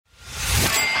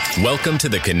Welcome to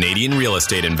the Canadian Real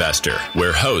Estate Investor,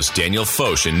 where hosts Daniel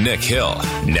Foch and Nick Hill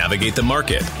navigate the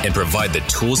market and provide the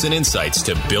tools and insights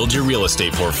to build your real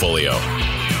estate portfolio.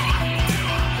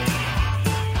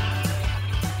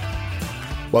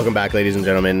 Welcome back, ladies and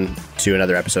gentlemen, to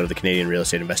another episode of the Canadian Real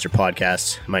Estate Investor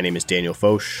Podcast. My name is Daniel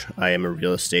Foch. I am a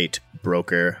real estate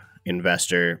broker,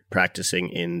 investor, practicing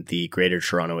in the Greater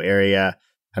Toronto Area.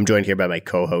 I'm joined here by my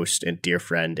co-host and dear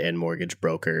friend and mortgage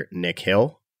broker, Nick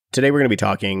Hill. Today, we're going to be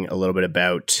talking a little bit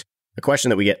about a question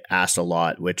that we get asked a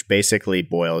lot, which basically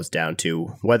boils down to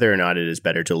whether or not it is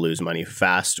better to lose money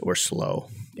fast or slow.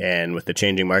 And with the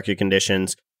changing market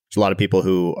conditions, there's a lot of people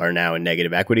who are now in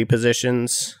negative equity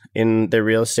positions in their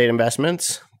real estate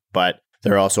investments, but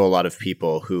there are also a lot of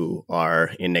people who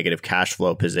are in negative cash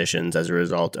flow positions as a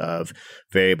result of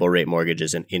variable rate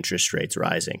mortgages and interest rates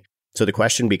rising. So the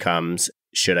question becomes,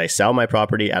 should I sell my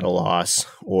property at a loss,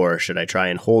 or should I try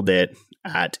and hold it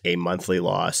at a monthly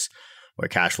loss or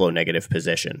cash flow negative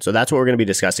position? So that's what we're going to be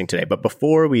discussing today. But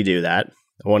before we do that,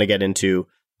 I want to get into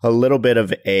a little bit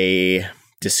of a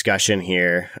discussion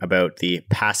here about the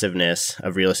passiveness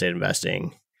of real estate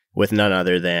investing with none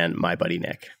other than my buddy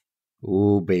Nick.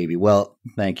 Oh, baby. Well,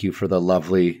 thank you for the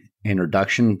lovely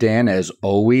introduction, Dan, as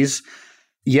always.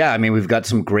 Yeah, I mean, we've got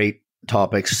some great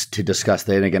topics to discuss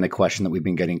today. And again, a question that we've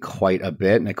been getting quite a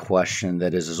bit, and a question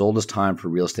that is as old as time for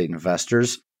real estate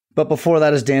investors. But before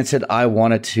that, as Dan said, I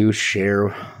wanted to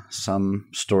share some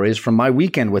stories from my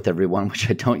weekend with everyone, which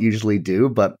I don't usually do,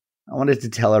 but I wanted to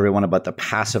tell everyone about the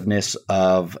passiveness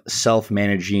of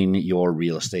self-managing your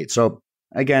real estate. So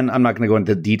again, I'm not going to go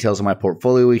into the details of my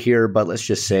portfolio here, but let's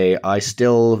just say I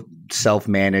still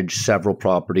self-manage several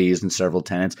properties and several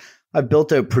tenants. I've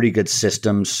built out pretty good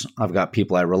systems. I've got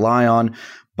people I rely on,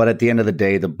 but at the end of the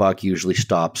day, the buck usually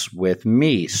stops with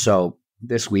me. So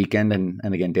this weekend, and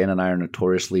again, Dan and I are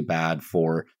notoriously bad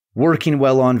for working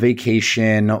well on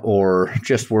vacation or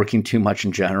just working too much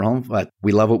in general, but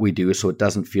we love what we do, so it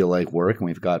doesn't feel like work. And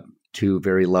we've got two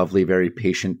very lovely, very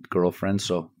patient girlfriends.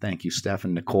 So thank you, Steph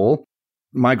and Nicole.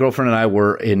 My girlfriend and I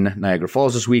were in Niagara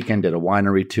Falls this weekend, did a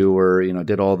winery tour,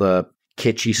 did all the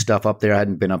kitschy stuff up there. I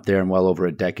hadn't been up there in well over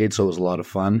a decade, so it was a lot of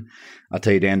fun. I'll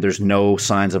tell you, Dan, there's no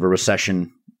signs of a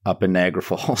recession up in Niagara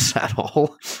Falls at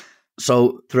all.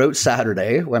 So throughout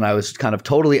Saturday, when I was kind of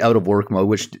totally out of work mode,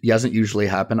 which doesn't usually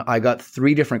happen, I got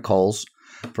 3 different calls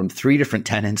from 3 different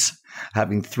tenants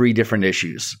having 3 different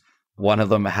issues. One of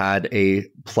them had a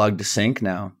plugged sink.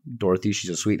 Now, Dorothy, she's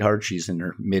a sweetheart. She's in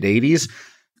her mid-80s.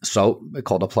 So I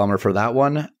called a plumber for that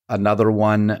one. Another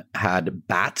one had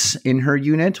bats in her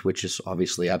unit, which is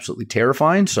obviously absolutely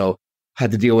terrifying. So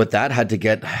had to deal with that, had to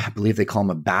get, I believe they call him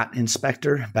a bat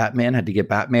inspector, Batman, had to get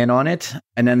Batman on it.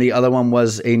 And then the other one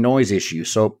was a noise issue.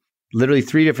 So literally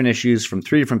 3 different issues from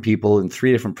 3 different people in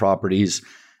 3 different properties.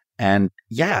 And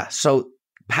yeah, so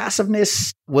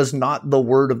passiveness was not the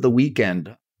word of the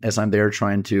weekend as I'm there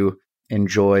trying to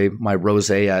enjoy my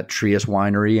rosé at Trius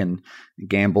Winery and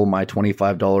gamble my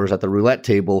 $25 at the roulette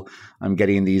table. I'm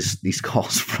getting these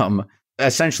calls from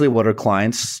essentially what are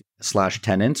clients /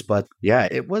 tenants. But yeah,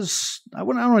 it was, I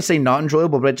don't want to say not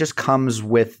enjoyable, but it just comes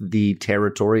with the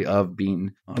territory of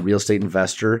being a real estate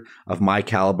investor of my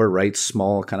caliber, right?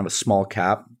 Small, kind of a small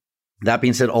cap. That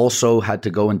being said, also had to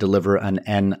go and deliver an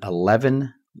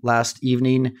N11 last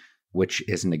evening, which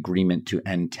is an agreement to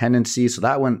end tenancy. So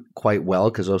that went quite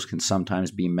well because those can sometimes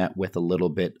be met with a little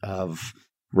bit of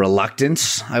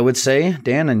reluctance, I would say,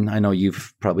 Dan. And I know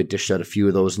you've probably dished out a few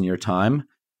of those in your time.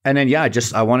 And then, yeah,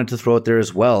 I wanted to throw it there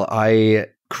as well. I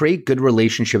create good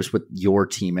relationships with your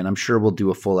team, and I'm sure we'll do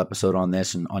a full episode on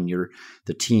this and on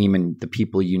the team and the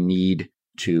people you need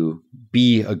to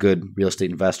be a good real estate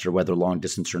investor, whether long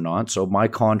distance or not. So my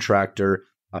contractor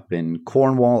up in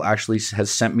Cornwall actually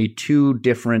has sent me 2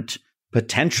 different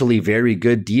potentially very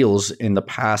good deals in the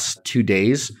past 2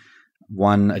 days.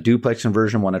 One a duplex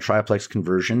conversion, one a triplex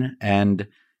conversion. And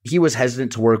he was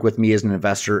hesitant to work with me as an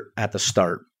investor at the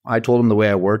start. I told him the way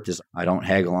I worked is I don't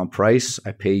haggle on price.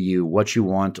 I pay you what you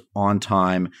want on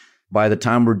time. By the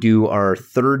time we're due our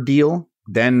 3rd deal,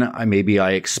 then I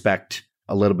expect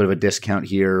a little bit of a discount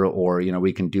here, or,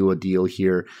 we can do a deal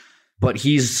here. But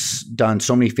he's done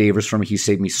so many favors for me. He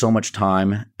saved me so much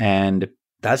time. And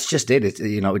that's just it.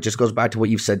 It just goes back to what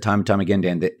you've said time and time again,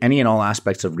 Dan, that any and all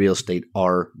aspects of real estate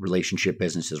are relationship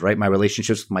businesses, right? My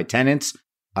relationships with my tenants,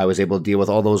 I was able to deal with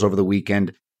all those over the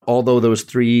weekend. Although those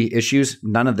 3 issues,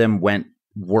 none of them went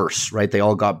worse, right? They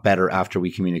all got better after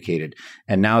we communicated.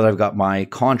 And now that I've got my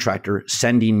contractor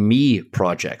sending me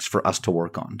projects for us to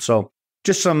work on. So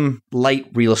just some light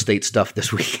real estate stuff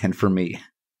this weekend for me.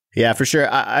 Yeah, for sure.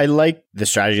 I like the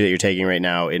strategy that you're taking right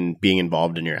now in being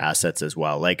involved in your assets as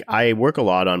well. Like I work a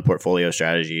lot on portfolio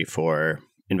strategy for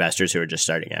investors who are just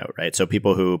starting out, right? So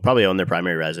people who probably own their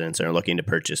primary residence and are looking to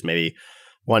purchase maybe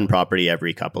one property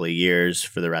every couple of years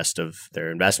for the rest of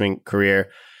their investment career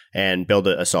and build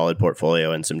a solid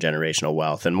portfolio and some generational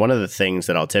wealth. And one of the things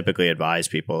that I'll typically advise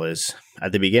people is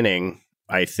at the beginning,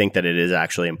 I think that it is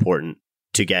actually important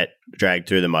to get dragged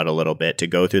through the mud a little bit, to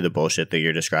go through the bullshit that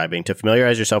you're describing, to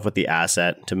familiarize yourself with the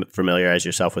asset, to familiarize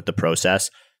yourself with the process.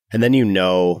 And then you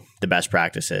know the best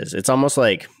practices. It's almost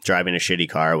like driving a shitty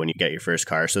car when you get your first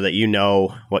car so that you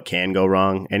know what can go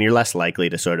wrong and you're less likely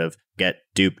to sort of get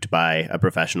duped by a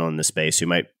professional in the space who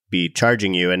might be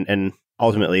charging you and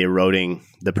ultimately eroding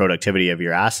the productivity of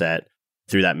your asset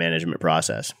through that management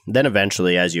process. Then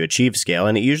eventually, as you achieve scale,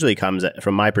 and it usually comes,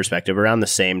 from my perspective, around the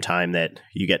same time that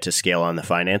you get to scale on the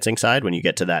financing side, when you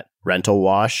get to that rental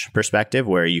wash perspective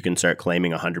where you can start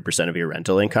claiming 100% of your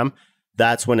rental income,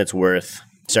 that's when it's worth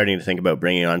starting to think about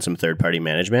bringing on some third-party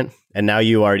management. And now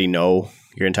you already know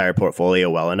your entire portfolio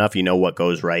well enough. You know what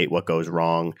goes right, what goes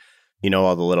wrong. You know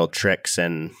all the little tricks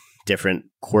and different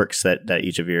quirks that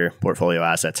each of your portfolio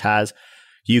assets has.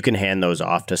 You can hand those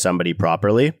off to somebody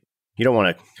properly. You don't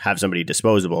want to have somebody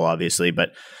disposable, obviously,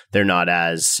 but they're not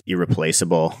as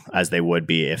irreplaceable as they would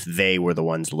be if they were the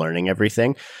ones learning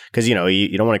everything. Because, you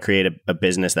don't want to create a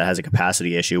business that has a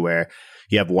capacity issue where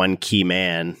you have one key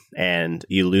man and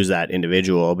you lose that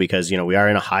individual because, we are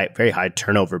in a very high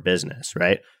turnover business,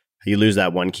 right? You lose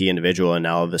that one key individual and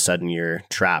now all of a sudden you're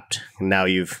trapped. Now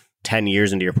you've 10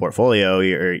 years into your portfolio,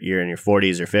 you're in your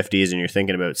 40s or 50s and you're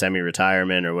thinking about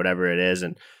semi-retirement or whatever it is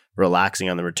and relaxing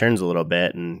on the returns a little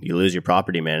bit, and you lose your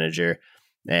property manager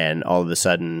and all of a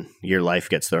sudden your life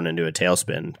gets thrown into a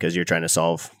tailspin because you're trying to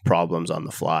solve problems on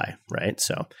the fly, right?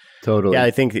 So totally. Yeah, I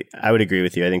think I would agree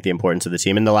with you. I think the importance of the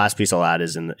team, and the last piece I'll add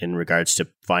is in regards to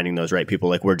finding those right people.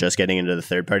 Like we're just getting into the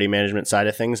third party management side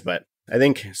of things, but I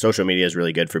think social media is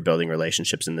really good for building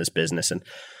relationships in this business and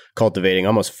cultivating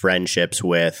almost friendships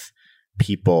with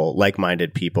people,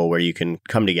 like-minded people, where you can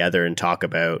come together and talk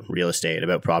about real estate,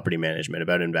 about property management,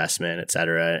 about investment, et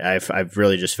cetera. I've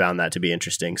really just found that to be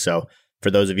interesting. So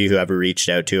for those of you who ever reached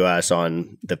out to us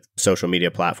on the social media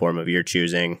platform of your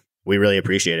choosing, we really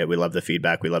appreciate it. We love the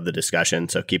feedback. We love the discussion.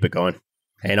 So keep it going.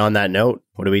 And on that note,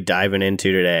 what are we diving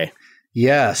into today?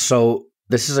 Yeah. So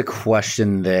this is a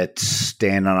question that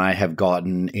Dan and I have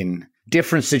gotten in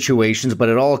different situations, but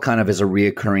it all kind of is a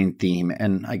reoccurring theme.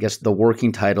 And I guess the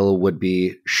working title would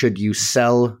be, should you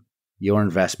sell your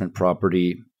investment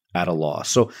property at a loss?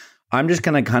 So I'm just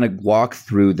going to kind of walk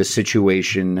through the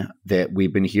situation that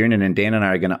we've been hearing, and then Dan and I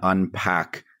are going to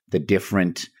unpack the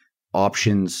different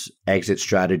options, exit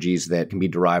strategies that can be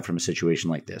derived from a situation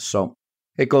like this. So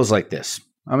it goes like this.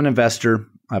 I'm an investor.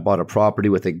 I bought a property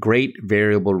with a great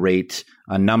variable rate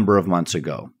a number of months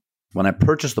ago. When I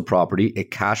purchased the property,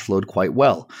 it cash flowed quite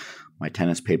well. My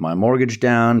tenants paid my mortgage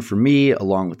down for me,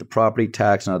 along with the property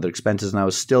tax and other expenses, and I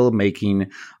was still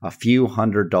making a few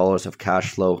 $100s of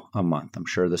cash flow a month. I'm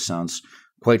sure this sounds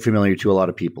quite familiar to a lot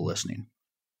of people listening.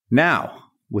 Now,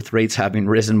 with rates having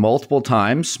risen multiple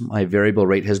times, my variable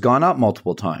rate has gone up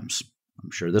multiple times.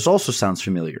 I'm sure this also sounds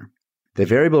familiar. The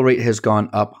variable rate has gone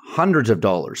up hundreds of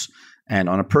dollars. And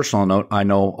on a personal note, I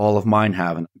know all of mine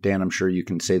have, and Dan, I'm sure you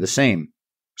can say the same.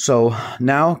 So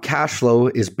now cash flow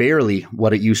is barely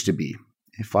what it used to be.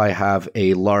 If I have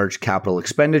a large capital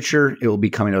expenditure, it will be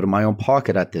coming out of my own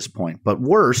pocket at this point. But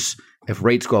worse, if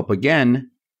rates go up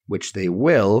again, which they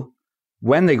will,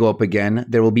 when they go up again,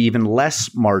 there will be even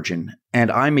less margin, and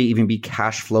I may even be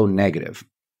cash flow negative.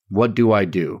 What do I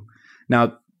do?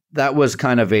 Now, that was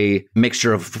kind of a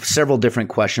mixture of several different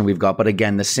questions we've got, but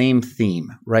again, the same theme,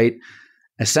 right?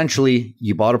 Essentially,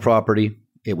 you bought a property,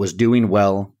 it was doing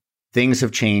well, things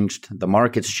have changed, the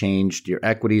market's changed, your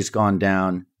equity's gone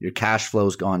down, your cash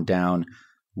flow's gone down.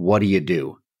 What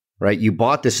do? Right? You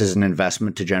bought this as an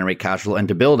investment to generate cash flow and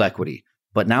to build equity.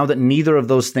 But now that neither of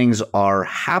those things are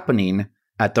happening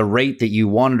at the rate that you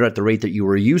wanted or at the rate that you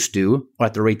were used to or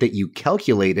at the rate that you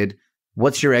calculated,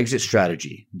 what's your exit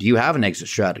strategy? Do you have an exit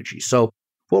strategy? So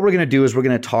what we're going to do is we're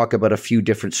going to talk about a few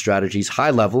different strategies,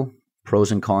 high level,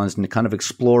 pros and cons, and to kind of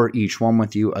explore each one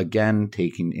with you. Again,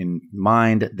 taking in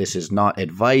mind, this is not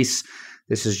advice.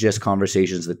 This is just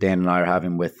conversations that Dan and I are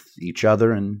having with each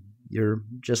other, and you're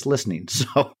just listening.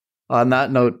 So on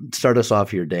that note, start us off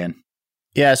here, Dan.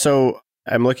 Yeah, so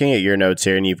I'm looking at your notes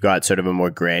here and you've got sort of a more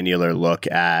granular look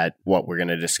at what we're going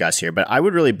to discuss here, but I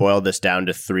would really boil this down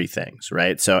to three things,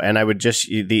 right? So, and I would just,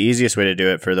 the easiest way to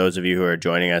do it for those of you who are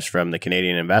joining us from the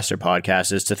Canadian Investor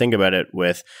Podcast is to think about it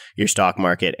with your stock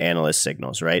market analyst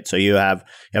signals, right? So you have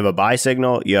a buy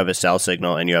signal, you have a sell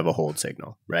signal, and you have a hold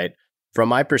signal, right? From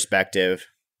my perspective,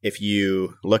 if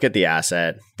you look at the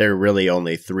asset, there are really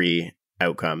only three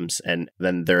outcomes, and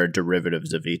then there are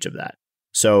derivatives of each of that.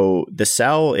 So the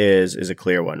sell is a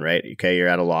clear one, right? Okay, you're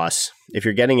at a loss. If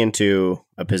you're getting into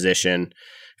a position,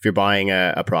 if you're buying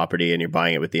a property and you're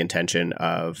buying it with the intention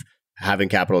of having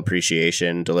capital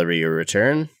appreciation deliver you a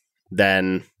return,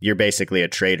 then you're basically a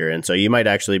trader. And so you might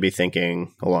actually be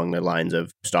thinking along the lines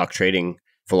of stock trading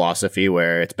philosophy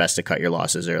where it's best to cut your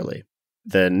losses early.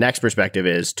 The next perspective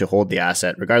is to hold the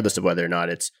asset regardless of whether or not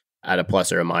it's at a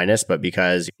plus or a minus, but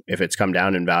because if it's come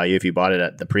down in value, if you bought it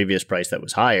at the previous price that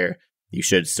was higher, you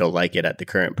should still like it at the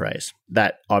current price.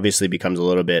 That obviously becomes a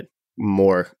little bit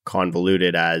more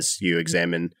convoluted as you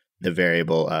examine the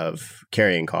variable of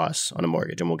carrying costs on a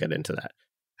mortgage, and we'll get into that.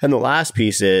 And the last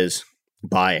piece is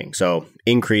buying. So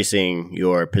increasing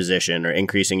your position or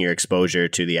increasing your exposure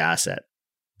to the asset.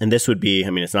 And this would be,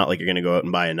 it's not like you're going to go out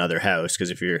and buy another house, because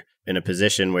if you're in a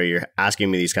position where you're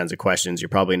asking me these kinds of questions, you're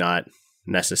probably not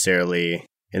necessarily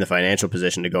in the financial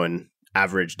position to go and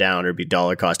average down or be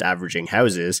dollar cost averaging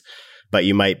houses. But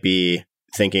you might be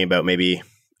thinking about maybe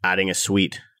adding a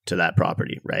suite to that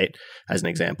property, right? As an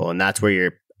example. And that's where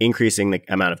you're increasing the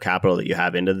amount of capital that you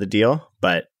have into the deal,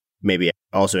 but maybe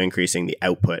also increasing the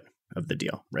output of the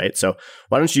deal, right? So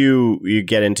why don't you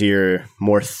get into your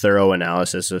more thorough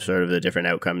analysis of sort of the different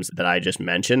outcomes that I just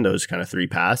mentioned, those kind of three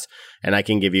paths, and I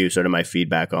can give you sort of my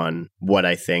feedback on what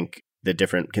I think the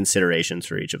different considerations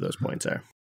for each of those points are.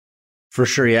 For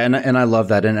sure, yeah, and I love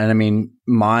that, and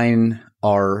mine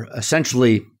are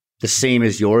essentially the same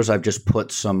as yours. I've just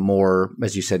put some more,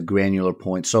 as you said, granular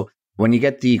points. So when you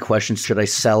get the question, should I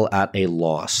sell at a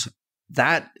loss?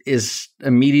 That is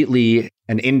immediately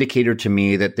an indicator to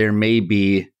me that there may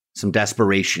be some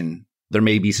desperation, there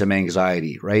may be some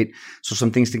anxiety, right? So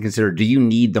some things to consider: do you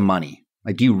need the money?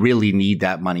 Do you really need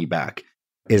that money back?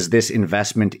 Is this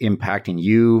investment impacting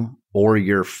you or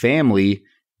your family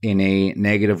in a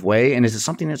negative way? And is it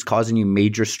something that's causing you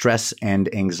major stress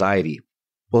and anxiety?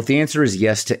 Well, if the answer is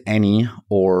yes to any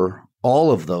or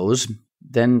all of those,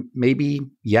 then maybe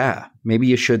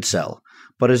you should sell.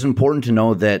 But it's important to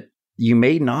know that you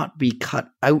may not be cut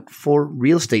out for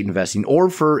real estate investing or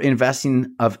for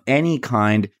investing of any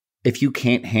kind if you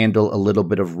can't handle a little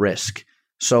bit of risk.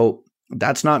 So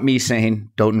that's not me saying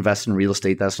don't invest in real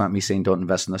estate. That's not me saying don't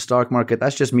invest in the stock market.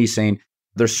 That's just me saying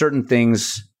there's certain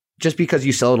things. Just because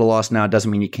you sell at a loss now doesn't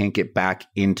mean you can't get back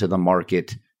into the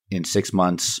market in 6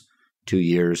 months, 2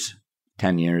 years,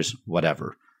 10 years,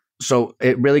 whatever. So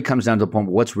it really comes down to the point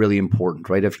of what's really important,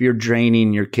 right? If you're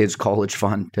draining your kid's college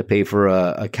fund to pay for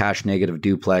a cash negative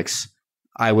duplex,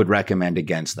 I would recommend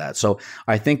against that. So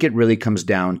I think it really comes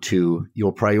down to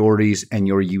your priorities and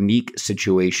your unique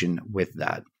situation with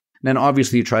that. And then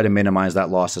obviously you try to minimize that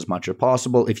loss as much as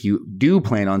possible. If you do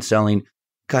plan on selling,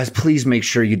 guys, please make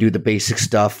sure you do the basic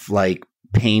stuff like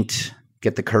paint,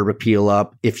 get the curb appeal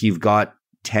up. If you've got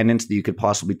tenants that you could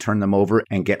possibly turn them over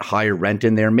and get higher rent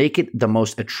in there, make it the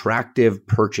most attractive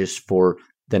purchase for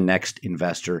the next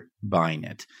investor buying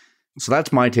it. So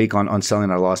that's my take on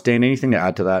selling at a loss. Dan, anything to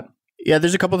add to that? Yeah,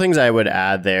 there's a couple things I would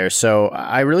add there. So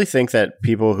I really think that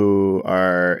people who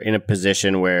are in a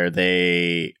position where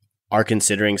they are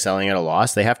considering selling at a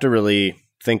loss, they have to really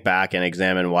think back and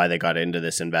examine why they got into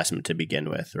this investment to begin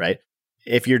with, right?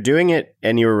 If you're doing it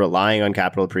and you're relying on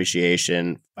capital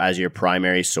appreciation as your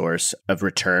primary source of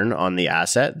return on the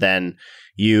asset, then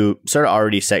you sort of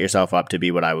already set yourself up to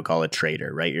be what I would call a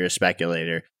trader, right? You're a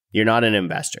speculator. You're not an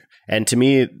investor. And to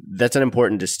me, that's an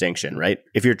important distinction, right?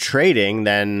 If you're trading,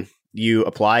 then you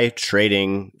apply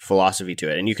trading philosophy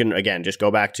to it. And you can, again, just go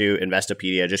back to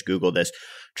Investopedia, just Google this,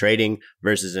 trading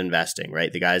versus investing,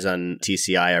 right? The guys on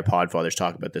TCI, our Podfathers,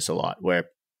 talk about this a lot, where,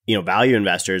 value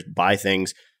investors buy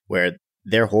things where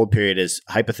their hold period is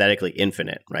hypothetically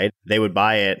infinite, right? They would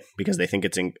buy it because they think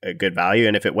it's in a good value.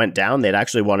 And if it went down, they'd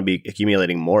actually want to be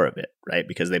accumulating more of it, right?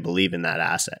 Because they believe in that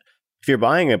asset. If you're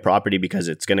buying a property because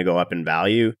it's going to go up in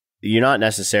value, you're not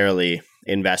necessarily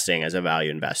investing as a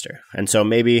value investor. And so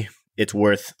maybe it's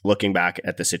worth looking back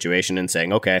at the situation and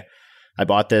saying, okay, I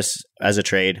bought this as a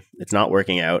trade. It's not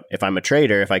working out. If I'm a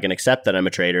trader, if I can accept that I'm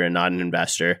a trader and not an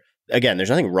investor, again, there's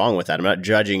nothing wrong with that. I'm not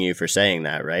judging you for saying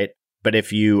that, right? But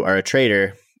if you are a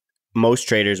trader, most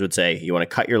traders would say you want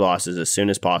to cut your losses as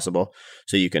soon as possible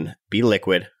so you can be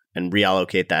liquid and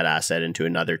reallocate that asset into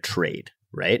another trade,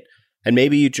 right? And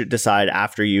maybe you decide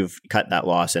after you've cut that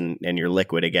loss and you're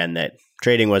liquid again that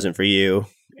trading wasn't for you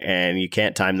and you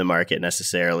can't time the market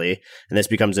necessarily. And this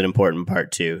becomes an important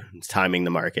part too, it's timing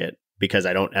the market, because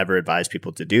I don't ever advise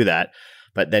people to do that.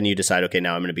 But then you decide, okay,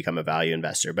 now I'm going to become a value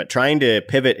investor. But trying to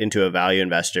pivot into a value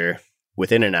investor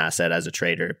within an asset as a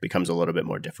trader becomes a little bit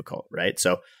more difficult, right?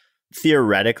 So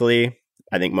theoretically,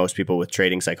 I think most people with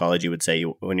trading psychology would say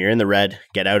when you're in the red,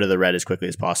 get out of the red as quickly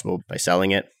as possible by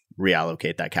selling it,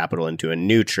 reallocate that capital into a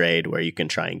new trade where you can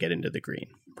try and get into the green,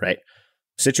 right?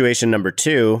 Situation number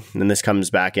two, and this comes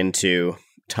back into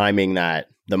timing that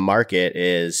the market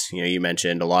is, you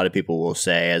mentioned a lot of people will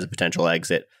say as a potential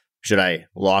exit, should I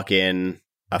lock in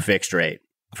a fixed rate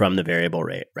from the variable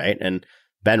rate, right? And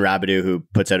Ben Rabideau, who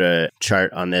puts out a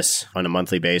chart on this on a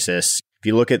monthly basis, if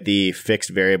you look at the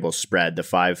fixed variable spread, the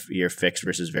 5-year fixed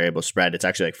versus variable spread, it's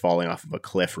actually like falling off of a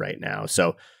cliff right now.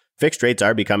 So fixed rates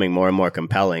are becoming more and more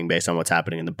compelling based on what's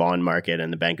happening in the bond market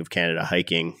and the Bank of Canada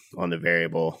hiking on the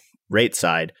variable rate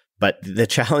side. But the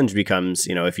challenge becomes,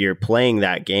 if you're playing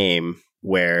that game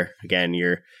where, again,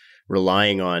 you're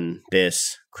relying on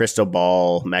this crystal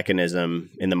ball mechanism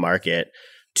in the market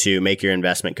to make your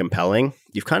investment compelling,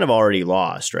 you've kind of already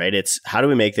lost, right? It's how do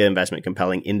we make the investment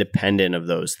compelling independent of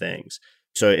those things?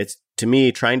 So it's, to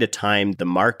me, trying to time the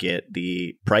market,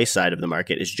 the price side of the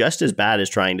market, is just as bad as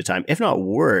trying to time, if not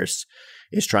worse,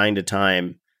 is trying to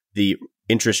time the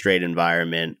interest rate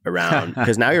environment around,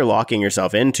 because now you're locking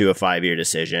yourself into a 5-year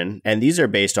decision. And these are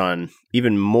based on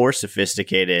even more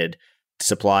sophisticated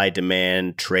supply,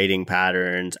 demand, trading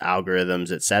patterns,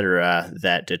 algorithms, et cetera,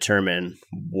 that determine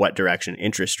what direction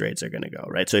interest rates are going to go,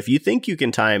 right? So if you think you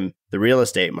can time the real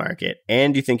estate market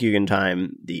and you think you can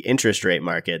time the interest rate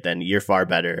market, then you're far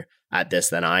better at this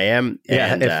than I am.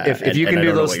 Yeah, and, if you can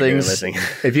do those things,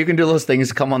 if you can do those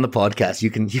things, come on the podcast.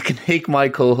 You can take my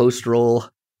co-host role.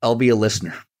 I'll be a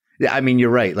listener. Yeah, I mean,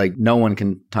 you're right. Like, no one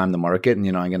can time the market, and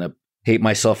I'm going to hate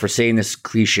myself for saying this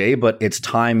cliche, but it's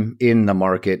time in the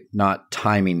market, not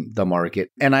timing the market.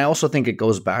 And I also think it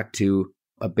goes back to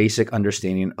a basic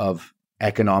understanding of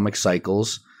economic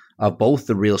cycles of both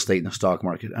the real estate and the stock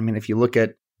market. I mean, if you look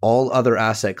at all other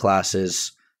asset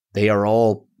classes, they are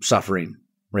all suffering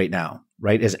right now,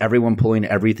 right? Is everyone pulling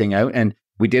everything out? And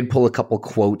we did pull a couple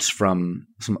quotes from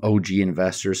some OG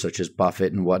investors such as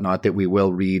Buffett and whatnot that we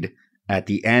will read at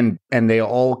the end, and they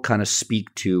all kind of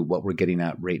speak to what we're getting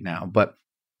at right now. But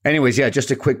anyways, yeah,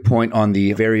 just a quick point on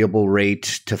the variable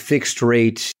rate to fixed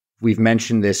rate. We've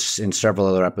mentioned this in several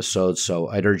other episodes, so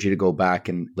I'd urge you to go back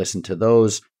and listen to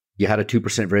those. You had a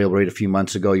 2% variable rate a few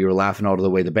months ago. You were laughing out of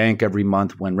the way the bank every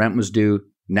month when rent was due.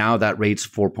 Now that rate's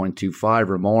 4.25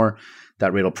 or more.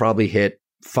 That rate will probably hit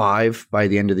 5 by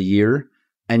the end of the year.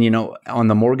 And, on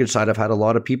the mortgage side, I've had a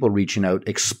lot of people reaching out,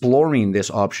 exploring this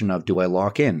option of, do I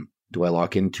lock in? Do I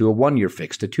lock into a 1-year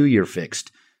fixed, a 2-year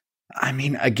fixed? I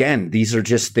mean, again, these are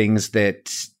just things that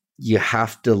you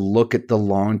have to look at the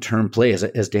long-term play.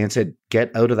 As Dan said,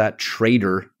 get out of that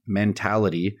trader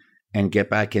mentality and get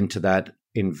back into that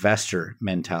investor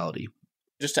mentality.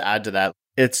 Just to add to that,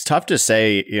 it's tough to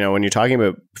say, when you're talking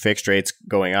about fixed rates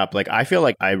going up, like I feel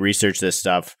like I research this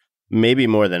stuff maybe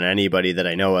more than anybody that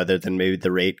I know, other than maybe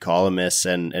the rate columnists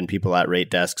and people at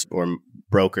rate desks or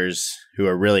brokers who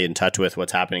are really in touch with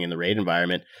what's happening in the rate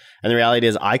environment. And the reality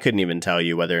is I couldn't even tell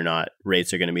you whether or not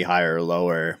rates are going to be higher or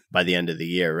lower by the end of the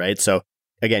year, right? So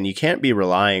again, you can't be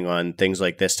relying on things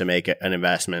like this to make an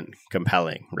investment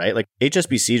compelling, right? Like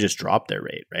HSBC just dropped their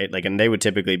rate, right? Like, and they would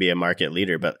typically be a market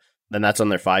leader, but then that's on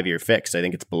their 5-year fix. I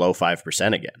think it's below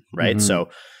 5% again, right? Mm-hmm. So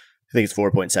I think it's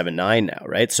 4.79 now,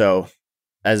 right? So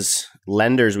as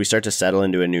lenders, we start to settle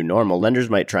into a new normal. Lenders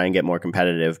might try and get more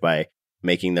competitive by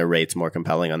making their rates more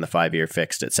compelling on the 5-year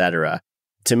fixed, et cetera.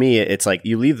 To me, it's like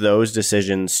you leave those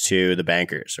decisions to the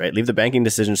bankers, right? Leave the banking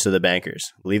decisions to the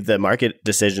bankers. Leave the market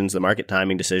decisions, the market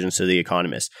timing decisions to the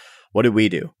economists. What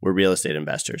do? We're real estate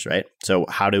investors, right? So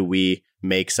how do we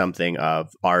make something of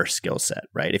our skill set,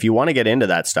 right? If you want to get into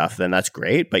that stuff, then that's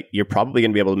great, but you're probably going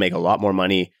to be able to make a lot more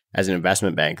money as an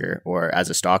investment banker or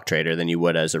as a stock trader than you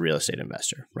would as a real estate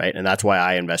investor, right? And that's why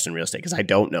I invest in real estate, because I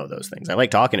don't know those things. I like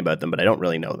talking about them, but I don't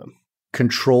really know them.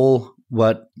 Control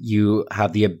what you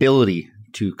have the ability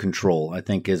to control, I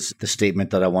think, is the statement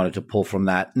that I wanted to pull from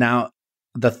that. Now,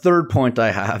 the third point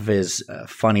I have is a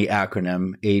funny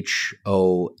acronym,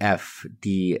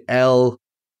 HOFDL,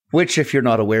 which, if you're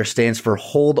not aware, stands for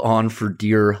Hold On for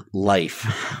Dear Life,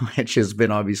 which has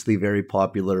been obviously very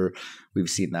popular. We've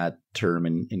seen that term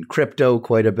in crypto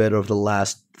quite a bit over the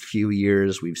last few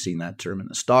years. We've seen that term in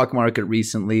the stock market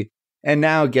recently. And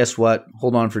now, guess what?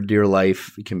 Hold on for dear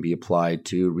life can be applied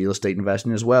to real estate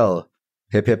investing as well.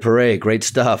 Hip, hip, hooray. Great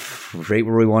stuff. Right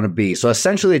where we want to be. So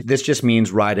essentially, this just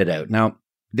means ride it out. Now,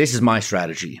 this is my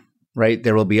strategy, right?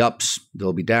 There will be ups, there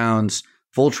will be downs.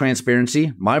 Full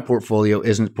transparency, my portfolio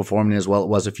isn't performing as well as it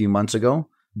was a few months ago.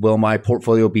 Will my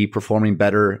portfolio be performing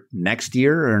better next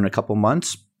year or in a couple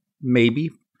months? Maybe.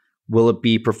 Will it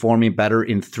be performing better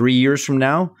in 3 years from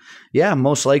now? Yeah,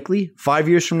 most likely. 5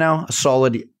 years from now, a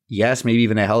solid yes, maybe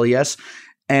even a hell yes.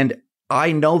 And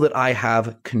I know that I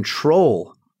have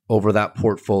control over that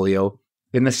portfolio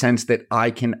in the sense that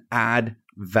I can add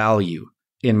value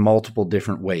in multiple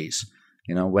different ways.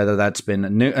 You know, whether that's been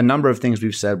a number of things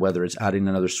we've said, whether it's adding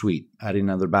another suite, adding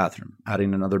another bathroom,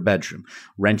 adding another bedroom,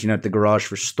 renting out the garage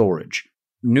for storage,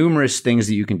 numerous things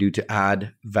that you can do to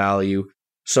add value.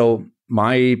 So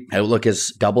my outlook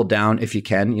is double down if you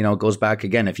can. You know, it goes back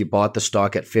again. If you bought the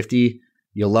stock at 50,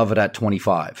 you'll love it at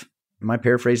 25. Am I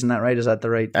paraphrasing that right? Is that the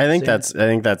right? I think that's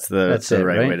the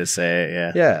right way to say it.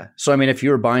 Yeah. Yeah. So I mean, if you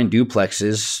were buying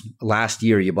duplexes last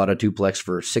year, you bought a duplex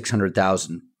for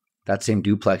 $600,000. That same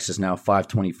duplex is now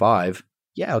 $525,000.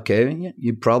 Yeah, okay.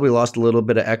 You probably lost a little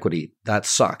bit of equity. That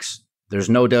sucks. There's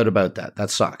no doubt about that.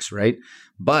 That sucks, right?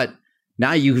 But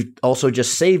now you've also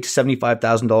just saved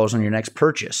 $75,000 on your next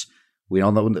purchase. We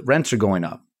all know that rents are going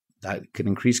up. That could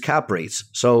increase cap rates.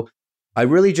 So I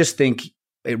really just think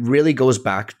it really goes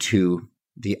back to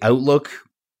the outlook.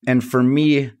 And for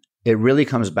me, it really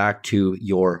comes back to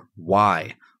your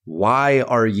why. Why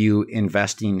are you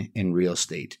investing in real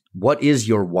estate? What is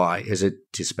your why? Is it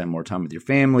to spend more time with your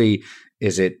family?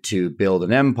 Is it to build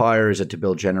an empire? Is it to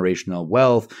build generational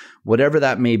wealth? Whatever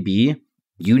that may be,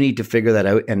 you need to figure that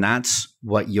out. And that's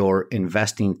what your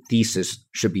investing thesis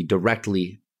should be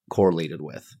directly correlated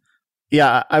with.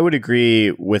 Yeah, I would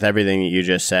agree with everything that you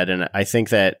just said. And I think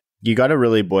that you got to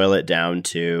really boil it down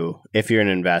to if you're an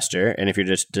investor and if you're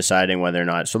just deciding whether or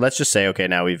not. So let's just say, okay,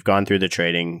 now we've gone through the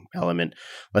trading element.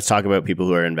 Let's talk about people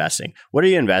who are investing. What are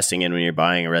you investing in when you're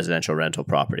buying a residential rental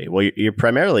property? Well, you're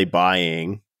primarily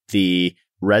buying the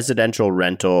residential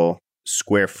rental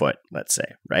square foot, let's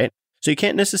say, right? So you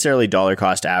can't necessarily dollar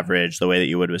cost average the way that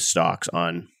you would with stocks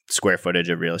on square footage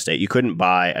of real estate. You couldn't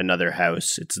buy another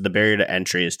house. The barrier to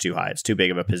entry is too high. It's too big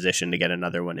of a position to get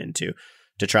another one into,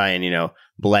 to try and,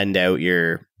 blend out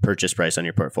your purchase price on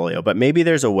your portfolio. But maybe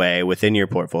there's a way within your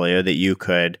portfolio that you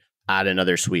could add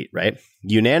another suite, right?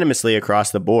 Unanimously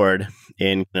across the board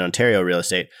in Ontario real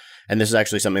estate, and this is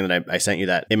actually something that I sent you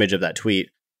that image of that tweet,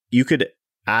 you could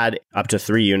add up to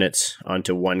 3 units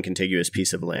onto one contiguous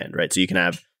piece of land, right? So you can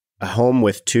have a home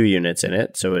with 2 units in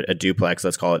it. So a duplex,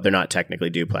 let's call it. They're not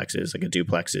technically duplexes. Like a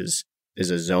duplex is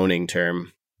a zoning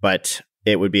term, but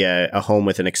it would be a home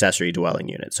with an accessory dwelling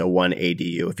unit. So 1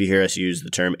 ADU. If you hear us use the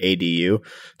term ADU,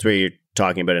 it's where you're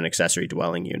talking about an accessory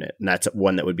dwelling unit. And that's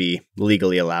one that would be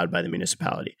legally allowed by the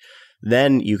municipality.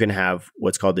 Then you can have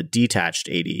what's called a detached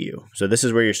ADU. So this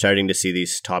is where you're starting to see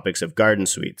these topics of garden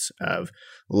suites, of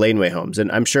laneway homes.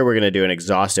 And I'm sure we're going to do an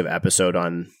exhaustive episode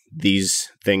on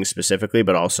these things specifically,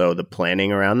 but also the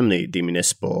planning around them, the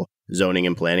municipal zoning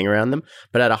and planning around them.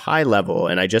 But at a high level,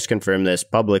 and I just confirmed this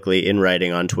publicly in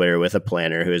writing on Twitter with a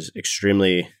planner who is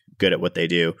extremely good at what they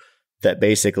do, that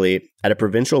basically at a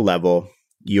provincial level,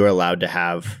 you're allowed to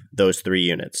have those 3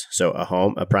 units. So a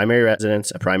home, a primary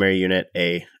residence, a primary unit,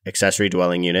 a accessory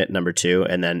dwelling unit, number 2,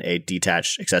 and then a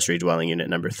detached accessory dwelling unit,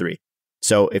 number 3.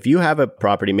 So if you have a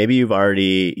property, maybe you've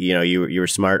already, you were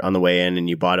smart on the way in and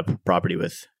you bought a property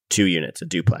with 2 units, a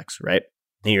duplex, right?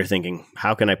 And you're thinking,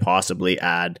 how can I possibly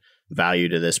add value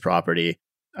to this property?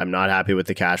 I'm not happy with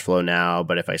the cash flow now,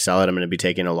 but if I sell it, I'm going to be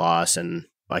taking a loss and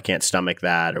I can't stomach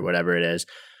that or whatever it is.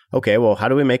 Okay, well, how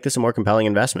do we make this a more compelling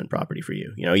investment property for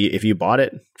you? If you bought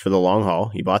it for the long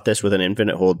haul, you bought this with an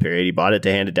infinite hold period, you bought it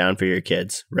to hand it down for your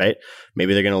kids, right?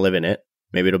 Maybe they're going to live in it.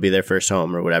 Maybe it'll be their first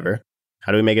home or whatever.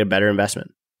 How do we make it a better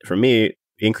investment? For me,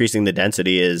 increasing the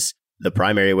density is the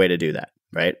primary way to do that,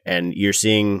 right? And you're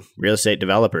seeing real estate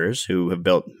developers who have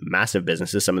built massive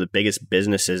businesses, some of the biggest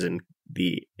businesses in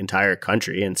the entire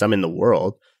country and some in the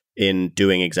world, in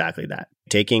doing exactly that.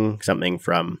 Taking something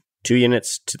from 2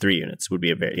 units to 3 units would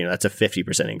be that's a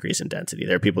 50% increase in density.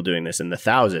 There are people doing this in the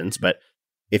thousands, but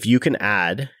if you can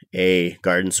add a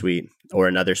garden suite or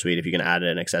another suite, if you can add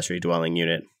an accessory dwelling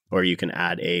unit, or you can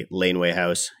add a laneway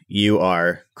house, you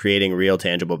are creating real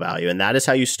tangible value. And that is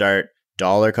how you start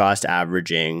dollar cost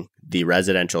averaging the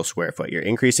residential square foot. You're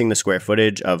increasing the square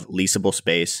footage of leasable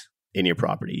space in your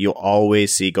property. You'll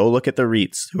always see, go look at the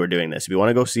REITs who are doing this. If you want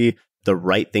to go see the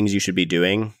right things you should be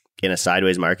doing in a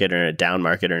sideways market or in a down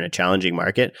market or in a challenging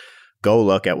market, go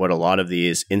look at what a lot of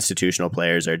these institutional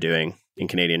players are doing in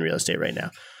Canadian real estate right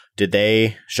now. Did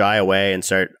they shy away and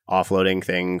start offloading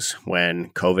things when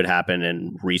COVID happened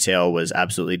and retail was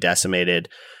absolutely decimated,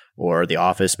 or the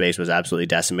office space was absolutely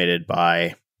decimated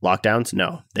by lockdowns?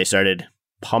 No, they started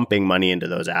pumping money into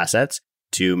those assets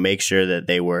to make sure that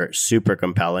they were super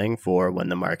compelling for when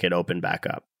the market opened back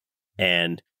up.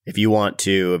 And if you want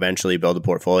to eventually build a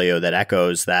portfolio that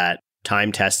echoes that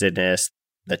time-testedness,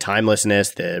 the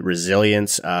timelessness, the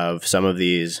resilience of some of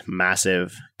these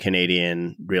massive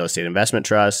Canadian real estate investment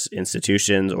trusts,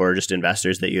 institutions, or just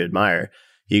investors that you admire,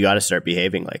 you got to start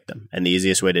behaving like them. And the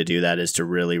easiest way to do that is to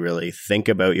really, really think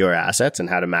about your assets and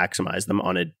how to maximize them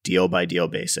on a deal-by-deal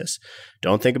basis.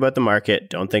 Don't think about the market.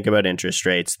 Don't think about interest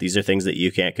rates. These are things that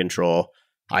you can't control.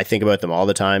 I think about them all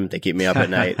the time. They keep me up at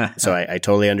night. So I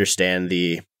totally understand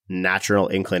the natural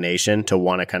inclination to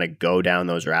want to kind of go down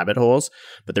those rabbit holes.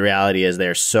 But the reality is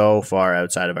they're so far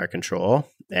outside of our control.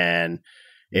 And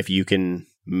if you can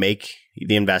make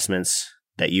the investments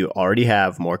that you already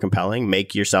have more compelling,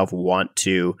 make yourself want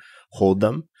to hold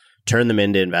them, turn them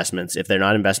into investments. If they're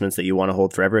not investments that you want to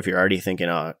hold forever, if you're already thinking,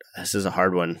 oh, this is a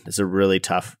hard one, this is a really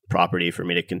tough property for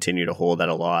me to continue to hold at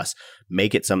a loss,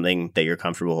 make it something that you're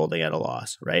comfortable holding at a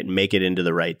loss, right? Make it into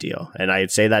the right deal. And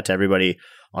I'd say that to everybody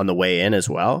on the way in as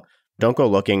well. Don't go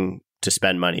looking to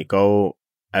spend money. Go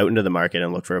out into the market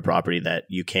and look for a property that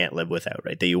you can't live without,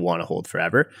 right? That you want to hold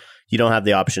forever. You don't have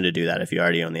the option to do that if you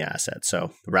already own the asset.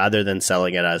 So rather than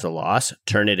selling it as a loss,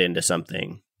 turn it into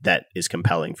something that is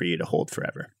compelling for you to hold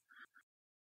forever.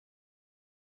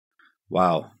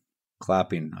 Wow.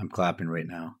 Clapping. I'm clapping right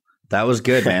now. That was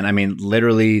good, man. I mean,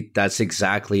 literally, that's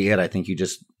exactly it. I think you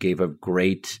just gave a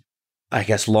great, I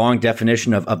guess, long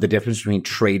definition of the difference between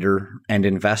trader and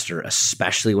investor,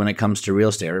 especially when it comes to real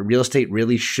estate. Real estate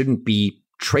really shouldn't be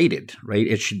traded, right?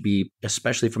 It should be,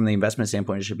 especially from the investment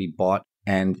standpoint, it should be bought,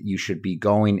 and you should be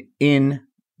going in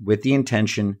with the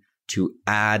intention to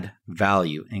add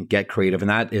value and get creative.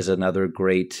 And that is another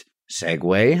great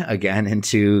segue again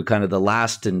into kind of the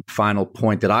last and final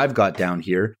point that I've got down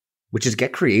here, which is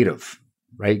get creative,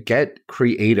 right? Get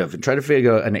creative and try to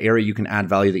figure out an area you can add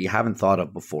value that you haven't thought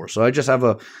of before. So I just have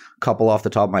a couple off the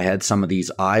top of my head. Some of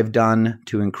these I've done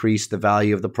to increase the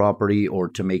value of the property or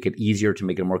to make it easier, to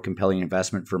make it a more compelling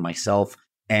investment for myself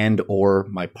and or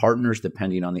my partners,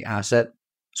 depending on the asset.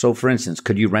 So for instance,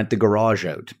 could you rent the garage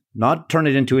out? Not turn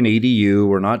it into an ADU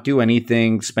or not do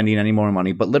anything, spending any more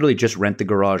money, but literally just rent the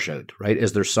garage out, right?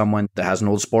 Is there someone that has an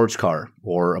old sports car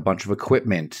or a bunch of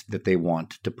equipment that they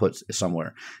want to put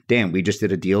somewhere? Damn, we just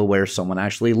did a deal where someone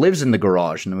actually lives in the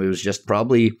garage and it was just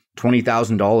probably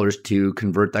 $20,000 to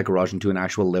convert that garage into an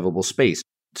actual livable space.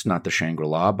 It's not the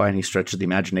Shangri-La by any stretch of the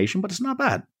imagination, but it's not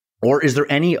bad. Or is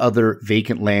there any other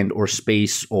vacant land or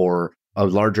space or a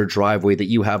larger driveway that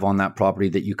you have on that property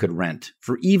that you could rent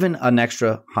for even an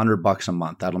extra $100 a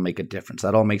month? That'll make a difference.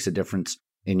 That all makes a difference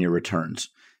in your returns.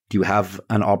 Do you have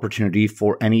an opportunity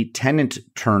for any tenant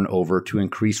turnover to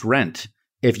increase rent?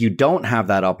 If you don't have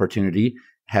that opportunity,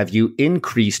 have you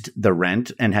increased the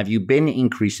rent, and have you been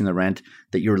increasing the rent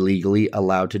that you're legally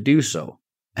allowed to do so?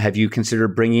 Have you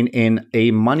considered bringing in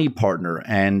a money partner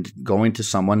and going to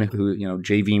someone who,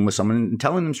 JVing with someone and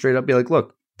telling them straight up, be like,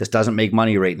 look, this doesn't make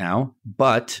money right now,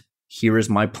 but here is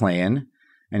my plan.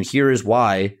 And here is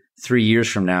why 3 years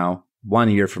from now,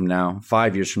 1 year from now,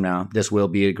 5 years from now, this will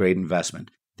be a great investment.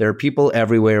 There are people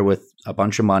everywhere with a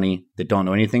bunch of money that don't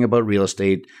know anything about real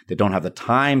estate, that don't have the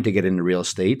time to get into real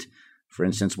estate. For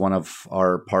instance, one of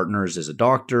our partners is a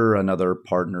doctor. Another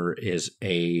partner is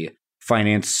a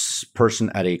finance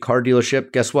person at a car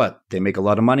dealership. Guess what? They make a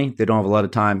lot of money. They don't have a lot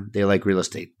of time. They like real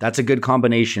estate. That's a good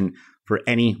combination for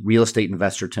any real estate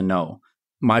investor to know.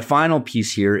 My final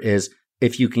piece here is,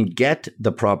 if you can get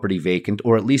the property vacant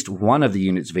or at least one of the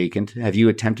units vacant, have you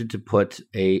attempted to put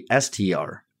a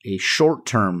STR, a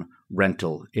short-term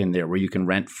rental in there where you can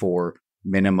rent for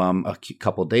minimum a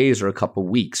couple days or a couple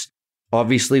weeks?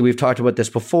 Obviously, we've talked about this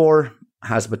before,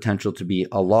 has potential to be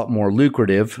a lot more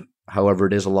lucrative. However,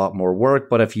 it is a lot more work.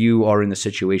 But if you are in the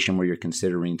situation where you're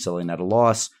considering selling at a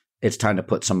loss, it's time to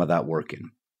put some of that work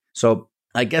in. So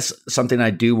I guess something I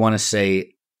do want to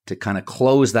say to kind of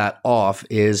close that off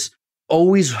is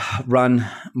always run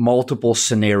multiple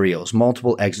scenarios,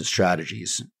 multiple exit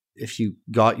strategies. If you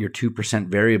got your 2%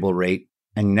 variable rate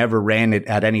and never ran it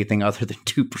at anything other than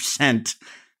 2%,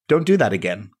 don't do that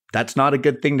again. That's not a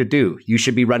good thing to do. You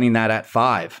should be running that at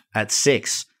 5, at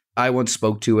 6. I once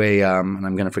spoke to and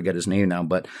I'm going to forget his name now,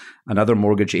 but another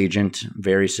mortgage agent,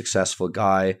 very successful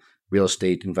guy, real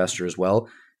estate investor as well.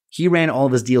 He ran all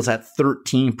of his deals at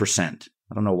 13%.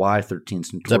 I don't know why 13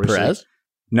 is notoriously. Is that Perez?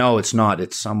 No, it's not.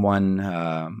 It's someone,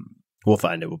 We'll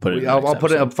find it. We'll put it. I'll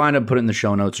put it. I'll find it. Put it in the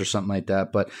show notes or something like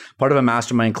that. But part of a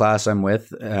mastermind class I'm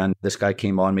with, and this guy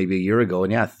came on maybe a year ago,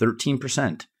 and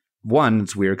 13%. One,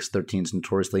 it's weird because 13 is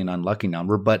notoriously an unlucky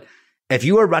number. But if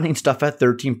you are running stuff at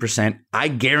 13%, I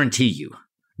guarantee you,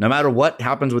 no matter what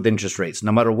happens with interest rates,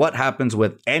 no matter what happens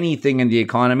with anything in the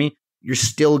economy, you're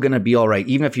still going to be all right.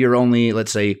 Even if you're only,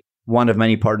 let's say, one of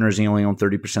many partners and you only own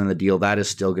 30% of the deal, that is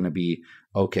still going to be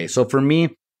okay. So for me,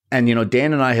 and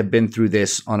Dan and I have been through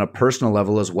this on a personal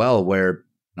level as well, where,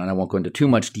 and I won't go into too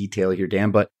much detail here,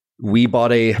 Dan, but we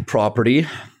bought a property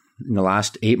in the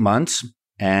last 8 months,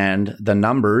 and the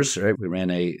numbers, right? We ran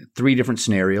 3 different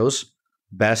scenarios: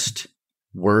 best,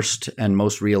 worst, and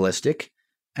most realistic.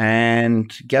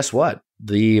 And guess what?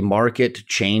 The market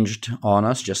changed on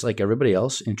us just like everybody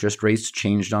else. Interest rates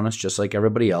changed on us just like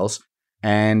everybody else.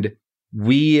 And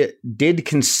we did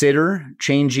consider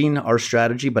changing our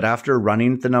strategy, but after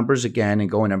running the numbers again and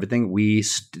going everything, we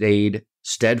stayed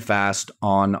steadfast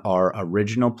on our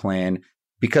original plan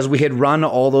because we had run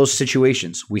all those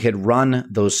situations. We had run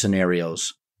those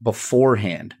scenarios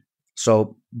beforehand.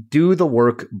 So do the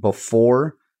work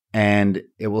before, and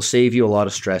it will save you a lot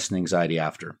of stress and anxiety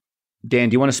after. Dan,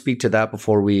 do you want to speak to that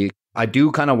before I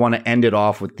do kind of want to end it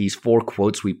off with these 4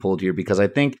 quotes we pulled here, because I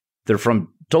think they're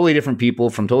from totally different people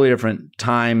from totally different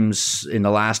times in the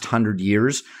last 100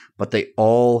 years, but they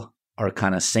all are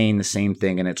kind of saying the same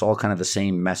thing, and it's all kind of the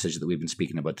same message that we've been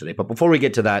speaking about today. But before we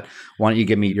get to that, why don't you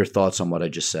give me your thoughts on what I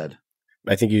just said?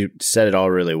 I think you said it all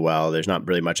really well. There's not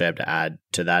really much I have to add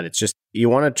to that. It's just you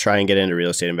want to try and get into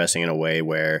real estate investing in a way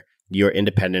where you're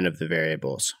independent of the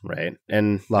variables, right?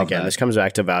 And this comes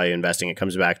back to value investing. It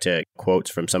comes back to quotes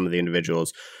from some of the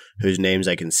individuals whose names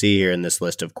I can see here in this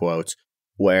list of quotes,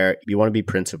 where you want to be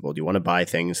principled. You want to buy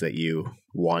things that you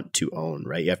want to own,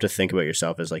 right? You have to think about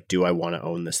yourself as like, do I want to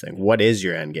own this thing? What is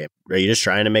your end game? Are you just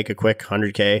trying to make a quick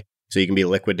 100K so you can be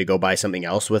liquid to go buy something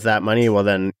else with that money? Well,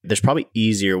 then there's probably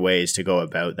easier ways to go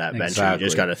about that venture. Exactly. You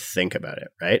just got to think about it,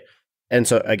 right? And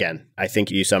so again, I think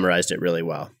you summarized it really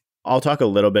well. I'll talk a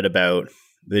little bit about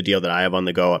the deal that I have on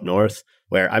the go up north,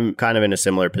 where I'm kind of in a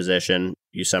similar position.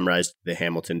 You summarized the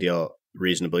Hamilton deal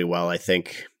reasonably well. I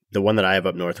think the one that I have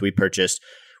up north, we purchased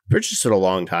it a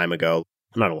long time ago.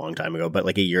 Not a long time ago, but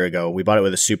like a year ago. We bought it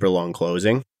with a super long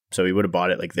closing. So we would have bought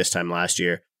it like this time last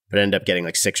year, but ended up getting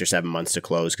like 6 or 7 months to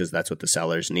close because that's what the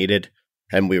sellers needed.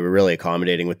 And we were really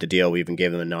accommodating with the deal. We even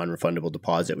gave them a non-refundable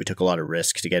deposit. We took a lot of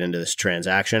risk to get into this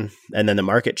transaction. And then the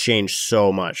market changed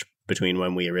so much between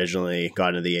when we originally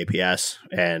got into the APS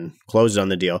and closed on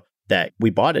the deal that we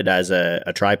bought it as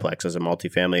a triplex, as a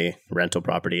multifamily rental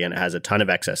property, and it has a ton of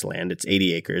excess land. It's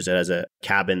 80 acres. It has a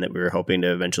cabin that we were hoping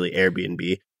to eventually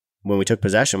Airbnb. When we took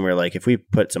possession, we were like, if we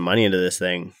put some money into this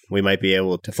thing, we might be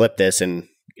able to flip this and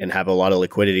have a lot of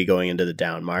liquidity going into the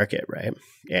down market, right?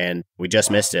 And we just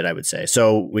missed it, I would say.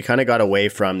 So we kind of got away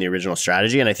from the original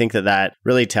strategy. And I think that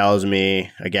really tells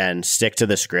me, again, stick to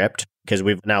the script, because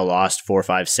we've now lost 4,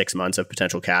 5, 6 months of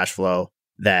potential cash flow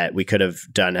that we could have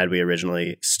done had we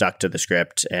originally stuck to the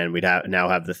script, and we'd now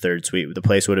have the third suite. The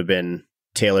place would have been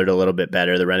tailored a little bit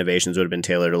better. The renovations would have been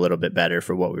tailored a little bit better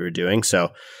for what we were doing.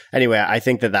 So anyway, I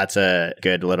think that that's a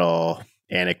good little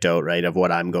anecdote, right, of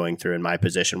what I'm going through in my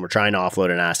position. We're trying to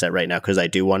offload an asset right now because I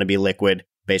do want to be liquid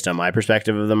based on my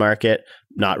perspective of the market,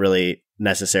 not really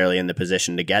necessarily in the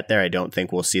position to get there. I don't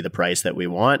think we'll see the price that we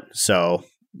want. So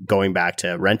going back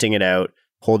to renting it out,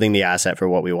 holding the asset for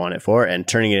what we want it for, and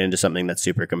turning it into something that's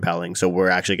super compelling. So we're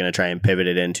actually going to try and pivot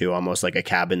it into almost like a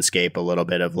cabinscape, a little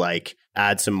bit of like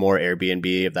add some more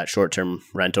Airbnb of that short-term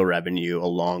rental revenue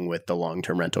along with the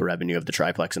long-term rental revenue of the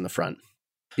triplex in the front.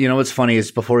 You know, what's funny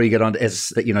is before you get on is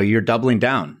that, you're doubling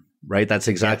down, right? That's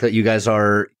exactly what you guys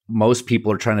are. Most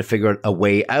people are trying to figure out a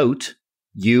way out.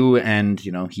 You and,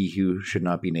 he who should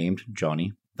not be named,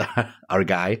 Johnny, our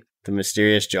guy. The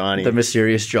mysterious Johnny.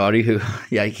 Who,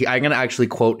 I'm going to actually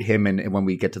quote him when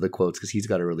we get to the quotes because he's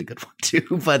got a really good one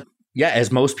too. But yeah,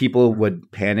 as most people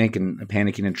would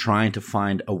panicking and trying to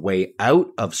find a way out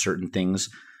of certain things,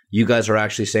 you guys are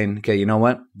actually saying, okay, you know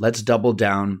what? Let's double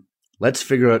down. Let's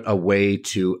figure out a way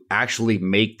to actually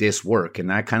make this work.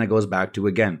 And that kind of goes back to,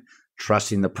 again,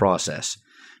 trusting the process,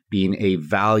 being a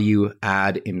value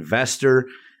add investor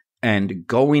and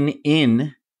going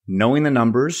in, knowing the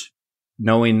numbers,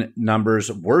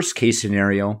 worst case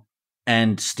scenario,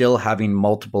 and still having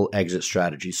multiple exit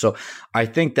strategies. So I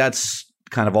think that's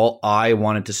kind of all I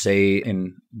wanted to say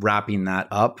in wrapping that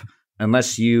up.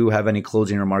 Unless you have any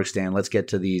closing remarks, Dan, let's get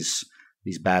to these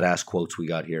badass quotes we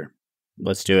got here.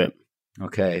 Let's do it.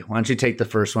 Okay. Why don't you take the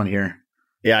first one here?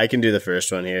 Yeah, I can do the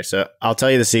first one here. So I'll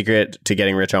tell you the secret to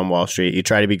getting rich on Wall Street. You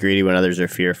try to be greedy when others are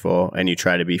fearful, and you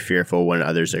try to be fearful when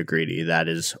others are greedy. That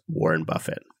is Warren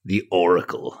Buffett. The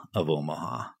Oracle of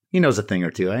Omaha. He knows a thing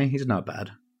or two, eh? He's not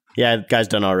bad. Yeah, the guy's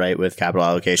done all right with capital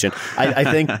allocation. I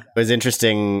think it was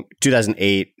interesting,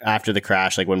 2008, after the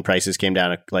crash, like when prices came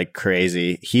down like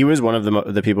crazy, he was one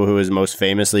of the people who was most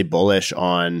famously bullish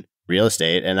on real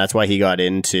estate. And that's why he got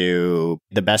into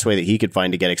the best way that he could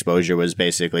find to get exposure was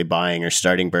basically buying or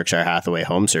starting Berkshire Hathaway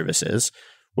Home Services,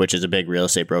 which is a big real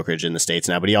estate brokerage in the States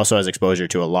now. But he also has exposure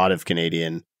to a lot of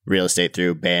Canadian real estate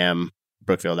through BAM,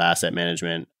 Brookfield Asset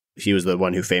Management. He was the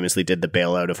one who famously did the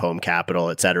bailout of Home Capital,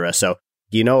 et cetera. So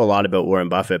you know a lot about Warren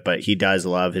Buffett, but he does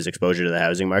love his exposure to the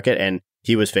housing market. And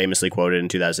he was famously quoted in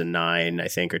 2009, I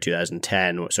think, or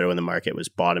 2010, sort of when the market was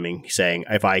bottoming, saying,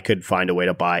 if I could find a way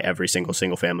to buy every single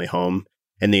family home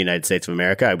in the United States of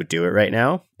America, I would do it right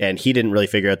now. And he didn't really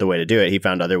figure out the way to do it. He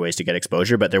found other ways to get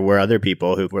exposure, but there were other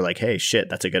people who were like, hey, shit,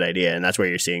 that's a good idea. And that's where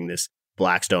you're seeing this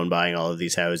Blackstone buying all of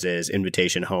these houses,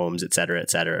 Invitation Homes, et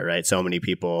cetera, right? So many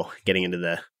people getting into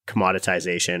the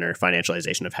commoditization or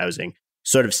financialization of housing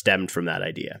sort of stemmed from that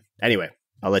idea. Anyway,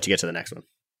 I'll let you get to the next one.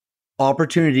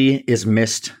 Opportunity is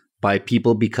missed by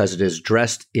people because it is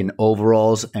dressed in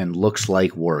overalls and looks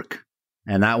like work.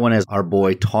 And that one is our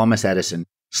boy Thomas Edison,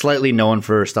 slightly known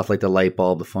for stuff like the light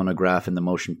bulb, the phonograph, and the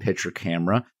motion picture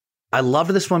camera. I love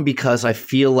this one because I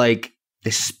feel like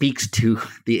this speaks to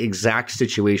the exact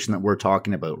situation that we're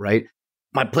talking about, right?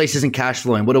 My place isn't cash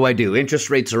flowing. What do I do? Interest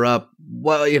rates are up.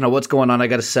 Well, what's going on? I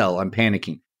got to sell. I'm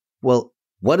panicking. Well,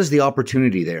 what is the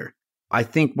opportunity there? I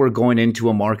think we're going into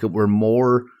a market where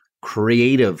more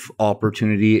creative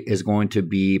opportunity is going to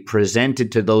be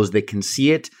presented to those that can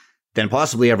see it than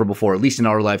possibly ever before, at least in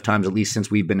our lifetimes, at least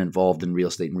since we've been involved in real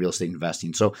estate and real estate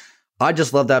investing. So I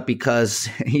just love that because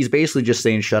he's basically just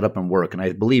saying, shut up and work. And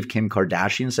I believe Kim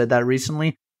Kardashian said that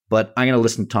recently, but I'm going to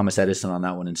listen to Thomas Edison on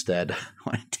that one instead. I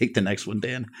want to take the next one,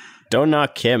 Dan. Don't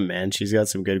knock Kim, man. She's got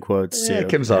some good quotes too.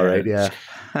 Kim's all right. Yeah.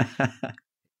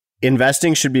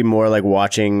 Investing should be more like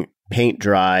watching paint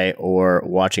dry or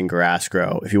watching grass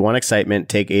grow. If you want excitement,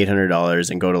 take $800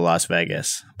 and go to Las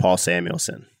Vegas. Paul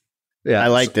Samuelson. Yeah, I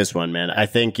like this one, man. I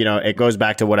think, it goes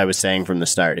back to what I was saying from the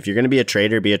start. If you're going to be a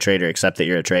trader, accept that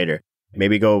you're a trader.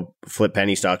 Maybe go flip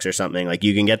penny stocks or something. Like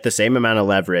you can get the same amount of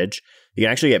leverage. You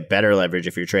can actually get better leverage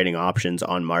if you're trading options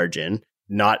on margin.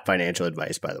 Not financial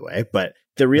advice, by the way, but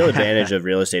the real advantage of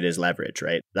real estate is leverage,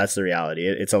 right? That's the reality.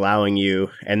 It's allowing you,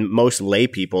 and most lay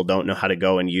people don't know how to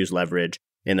go and use leverage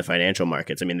in the financial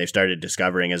markets. I mean, they've started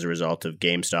discovering as a result of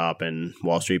GameStop and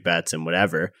Wall Street bets and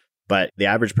whatever, but the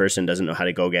average person doesn't know how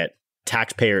to go get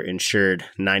taxpayer insured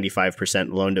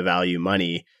 95% loan to value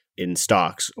money in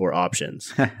stocks or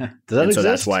options. Does that exist? So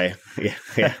that's why,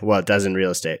 well, it does in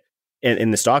real estate.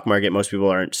 In the stock market, most people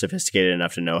aren't sophisticated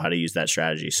enough to know how to use that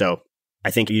strategy. So I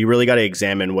think you really got to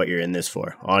examine what you're in this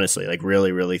for, honestly, like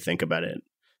really, really think about it.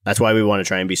 That's why we want to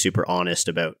try and be super honest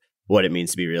about what it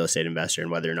means to be a real estate investor and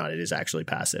whether or not it is actually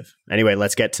passive. Anyway,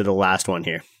 let's get to the last one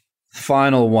here.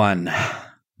 Final one.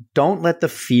 Don't let the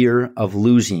fear of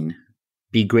losing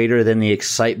be greater than the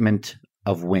excitement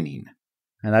of winning.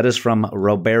 And that is from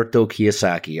Roberto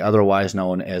Kiyosaki, otherwise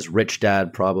known as Rich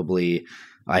Dad. Probably,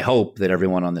 I hope that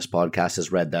everyone on this podcast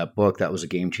has read that book. That was a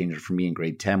game changer for me in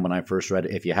grade 10 when I first read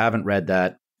it. If you haven't read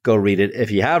that, go read it.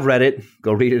 If you have read it,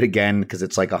 go read it again because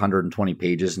it's like 120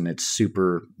 pages and it's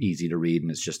super easy to read.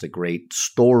 And it's just a great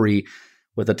story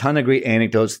with a ton of great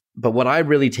anecdotes. But what I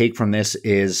really take from this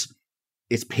is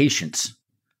it's patience,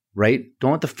 right?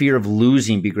 Don't let the fear of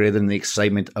losing be greater than the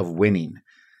excitement of winning.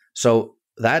 So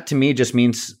that to me just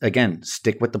means, again,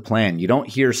 stick with the plan. You don't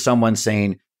hear someone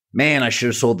saying, man, I should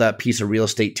have sold that piece of real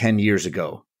estate 10 years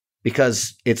ago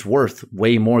because it's worth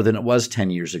way more than it was 10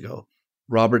 years ago.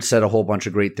 Robert said a whole bunch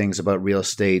of great things about real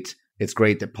estate. It's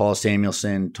great that Paul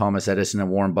Samuelson, Thomas Edison, and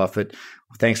Warren Buffett.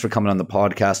 Thanks for coming on the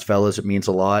podcast, fellas. It means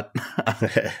a lot.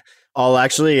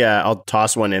 I'll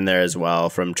toss one in there as well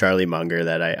from Charlie Munger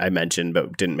that I mentioned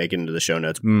but didn't make it into the show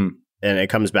notes. And it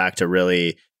comes back to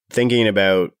really thinking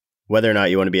about whether or not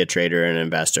you want to be a trader or an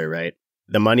investor, right?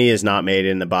 The money is not made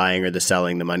in the buying or the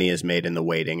selling. The money is made in the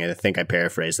waiting. And I think I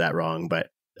paraphrased that wrong, but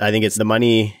I think it's the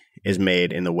money is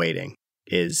made in the waiting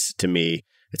is, to me,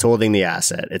 it's holding the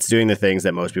asset. It's doing the things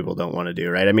that most people don't want to do,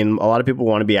 right? I mean, a lot of people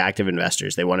want to be active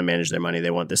investors. They want to manage their money.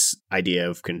 They want this idea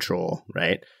of control,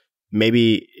 right?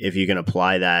 Maybe if you can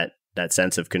apply that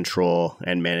sense of control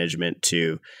and management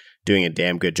to doing a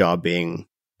damn good job being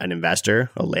an investor,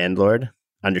 a landlord,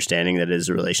 understanding that it is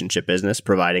a relationship business,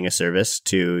 providing a service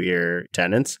to your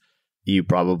tenants, you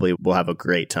probably will have a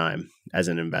great time as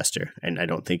an investor. And I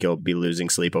don't think you'll be losing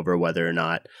sleep over whether or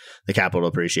not the capital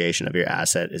appreciation of your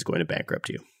asset is going to bankrupt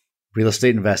you. Real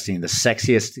estate investing, the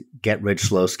sexiest get rich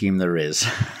slow scheme there is.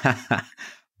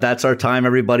 That's our time,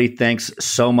 everybody. Thanks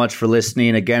so much for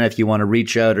listening. Again, if you want to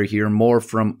reach out or hear more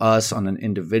from us on an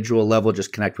individual level,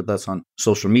 just connect with us on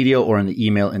social media or in the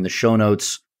email in the show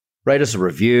notes. Write us a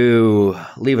review,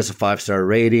 leave us a 5-star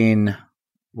rating.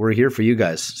 We're here for you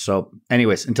guys. So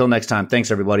anyways, until next time,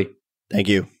 thanks everybody. Thank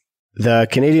you. The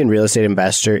Canadian Real Estate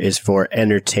Investor is for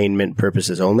entertainment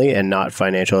purposes only and not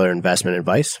financial or investment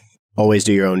advice. Always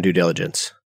do your own due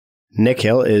diligence. Nick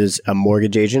Hill is a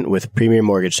mortgage agent with Premier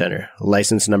Mortgage Center,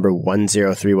 license number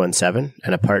 10317,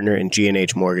 and a partner in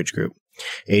G&H Mortgage Group.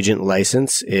 Agent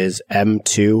license is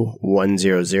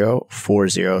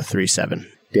M21004037.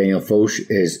 Daniel Foch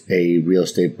is a real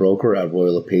estate broker at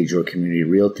Royal LePage Community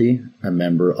Realty, a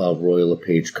member of Royal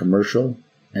LePage Commercial,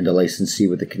 and a licensee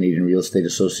with the Canadian Real Estate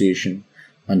Association,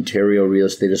 Ontario Real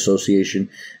Estate Association,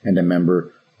 and a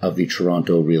member of the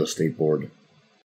Toronto Real Estate Board.